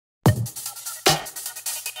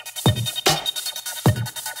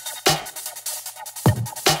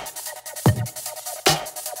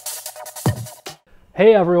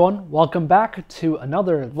Hey everyone, welcome back to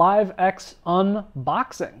another LiveX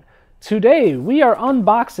unboxing. Today we are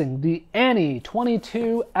unboxing the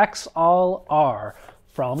ANI22-XLR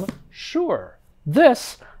from Shure.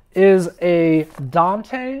 This is a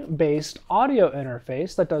Dante-based audio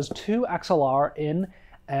interface that does 2 XLR in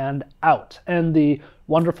and out. And the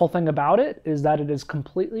wonderful thing about it is that it is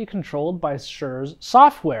completely controlled by Shure's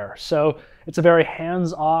software. So it's a very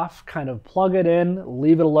hands-off kind of plug it in,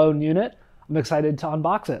 leave it alone unit. I'm excited to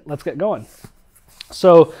unbox it. Let's get going.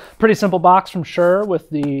 So pretty simple box from Shure with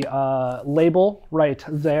the label right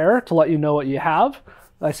there to let you know what you have.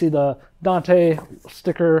 I see the Dante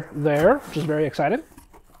sticker there, which is very exciting.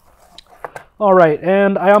 All right,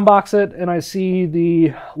 and I unbox it and I see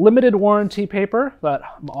the limited warranty paper that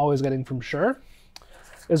I'm always getting from Shure,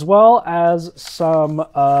 as well as some,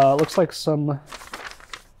 looks like some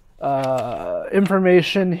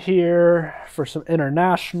information here for some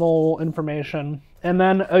international information, and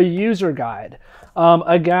then a user guide.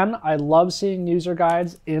 Again, I love seeing user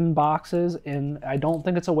guides in boxes. I don't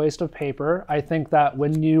think it's a waste of paper. I think that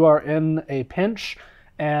when you are in a pinch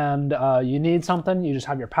and you need something, you just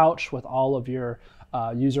have your pouch with all of your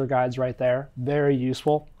user guides right there. Very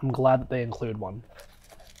useful. I'm glad that they include one.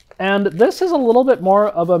 And this is a little bit more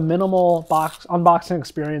of a minimal unboxing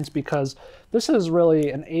experience because this is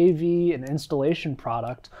really an AV and installation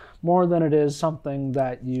product more than it is something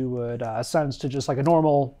that you would send to just like a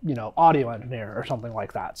normal, audio engineer or something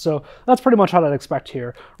like that. So that's pretty much what I'd expect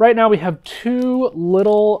here. Right now we have two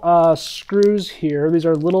little screws here. These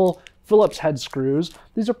are little Phillips head screws.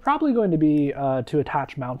 These are probably going to be to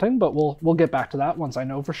attach mounting, but we'll get back to that once I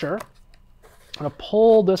know for sure. I'm gonna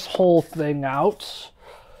pull this whole thing out.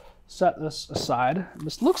 Set this aside.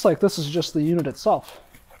 This looks like this is just the unit itself.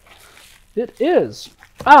 It is.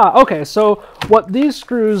 Okay, so what these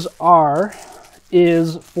screws are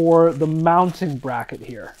is for the mounting bracket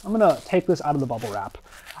here. I'm gonna take this out of the bubble wrap.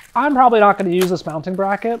 I'm probably not gonna use this mounting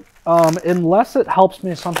bracket unless it helps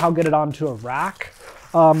me somehow get it onto a rack,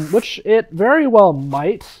 which it very well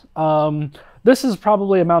might. This is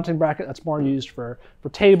probably a mounting bracket that's more used for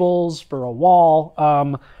tables, for a wall.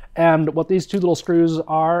 And what these two little screws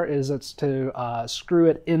are is it's to screw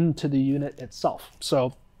it into the unit itself.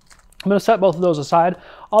 So I'm going to set both of those aside.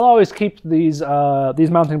 I'll always keep these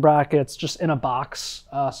mounting brackets just in a box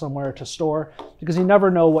somewhere to store because you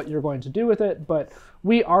never know what you're going to do with it. But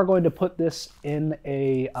we are going to put this in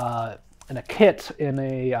a kit in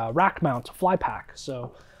a rack mount fly pack.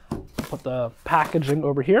 So put the packaging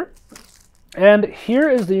over here, and here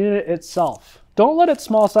is the unit itself. Don't let its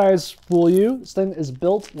small size fool you. This thing is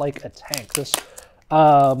built like a tank. This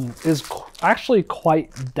is actually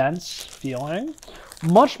quite dense feeling.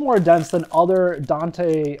 Much more dense than other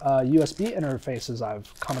Dante USB interfaces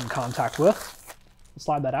I've come in contact with.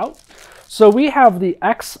 Slide that out. So we have the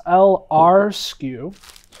XLR SKU.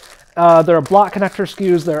 There are block connector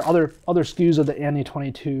SKUs. There are other SKUs of the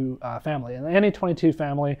ANI22 family. And the ANI22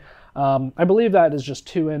 family, I believe that is just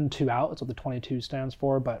 2 in, 2 out. That's what the 22 stands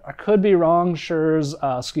for, but I could be wrong. Shure's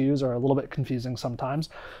SKUs are a little bit confusing sometimes.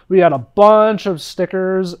 We got a bunch of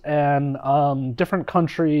stickers and different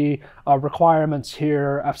country requirements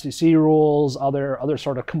here, FCC rules, other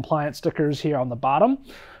sort of compliance stickers here on the bottom,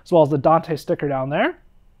 as well as the Dante sticker down there.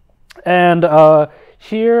 And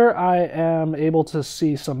here I am able to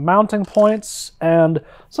see some mounting points and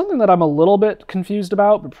something that I'm a little bit confused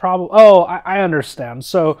about, but probably, I understand.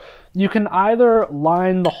 So you can either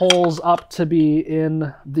line the holes up to be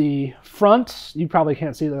in the front, you probably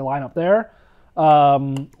can't see the line up there,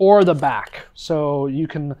 or the back. So you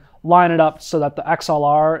can line it up so that the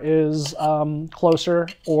XLR is closer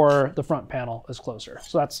or the front panel is closer.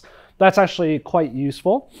 So that's actually quite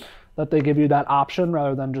useful that they give you that option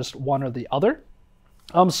rather than just one or the other.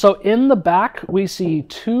 So in the back, we see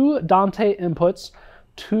 2 Dante inputs,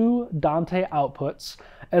 2 Dante outputs,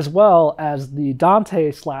 as well as the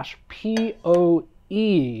Dante/PoE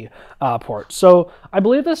port. So I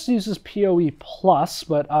believe this uses PoE plus,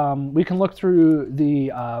 but we can look through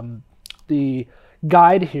the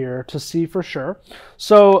guide here to see for sure.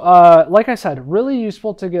 So like I said, really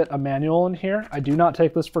useful to get a manual in here. I do not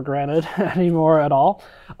take this for granted anymore at all.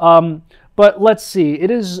 But let's see, it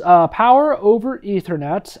is power over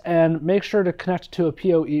Ethernet, and make sure to connect to a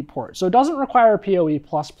PoE port. So it doesn't require PoE++.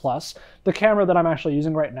 The camera that I'm actually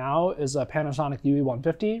using right now is a Panasonic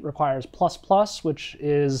UE150, requires ++, which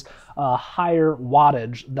is higher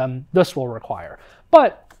wattage than this will require.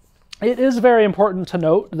 But It is very important to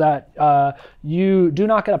note that you do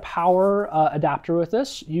not get a power adapter with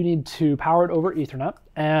this. You need to power it over Ethernet,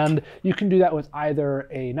 and you can do that with either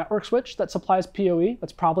a network switch that supplies PoE.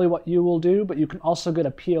 That's probably what you will do, but you can also get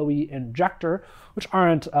a PoE injector, which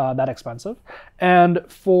aren't that expensive. And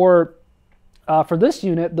for this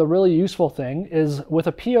unit, the really useful thing is with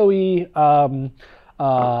a PoE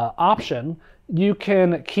option, you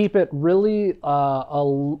can keep it really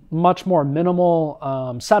a much more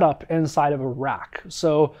minimal setup inside of a rack.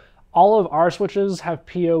 So all of our switches have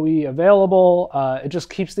PoE available. It just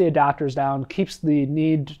keeps the adapters down, keeps the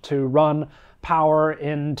need to run power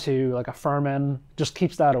into like a Furman, just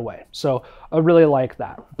keeps that away. So I really like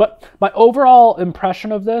that. But my overall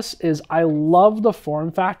impression of this is I love the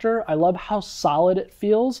form factor. I love how solid it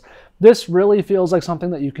feels. This really feels like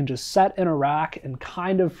something that you can just set in a rack and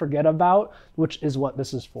kind of forget about, which is what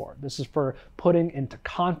this is for. This is for putting into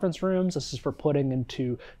conference rooms. This is for putting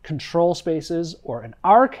into control spaces, or in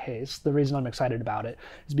our case, the reason I'm excited about it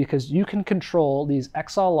is because you can control these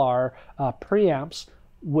XLR preamps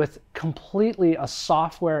with completely a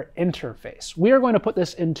software interface. We are going to put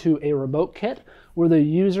this into a remote kit where the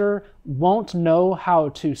user won't know how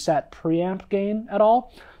to set preamp gain at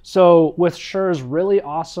all. So with Shure's really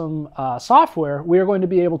awesome software, we are going to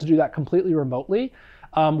be able to do that completely remotely.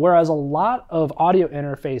 Whereas a lot of audio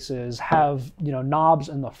interfaces have, knobs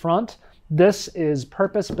in the front. This is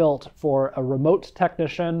purpose-built for a remote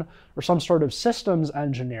technician or some sort of systems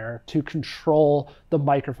engineer to control the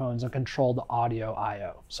microphones and control the audio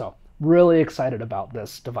I/O. So really excited about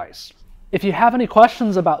this device. If you have any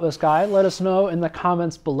questions about this guy, let us know in the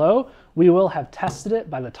comments below. We will have tested it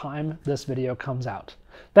by the time this video comes out.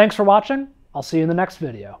 Thanks for watching. I'll see you in the next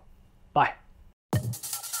video. Bye.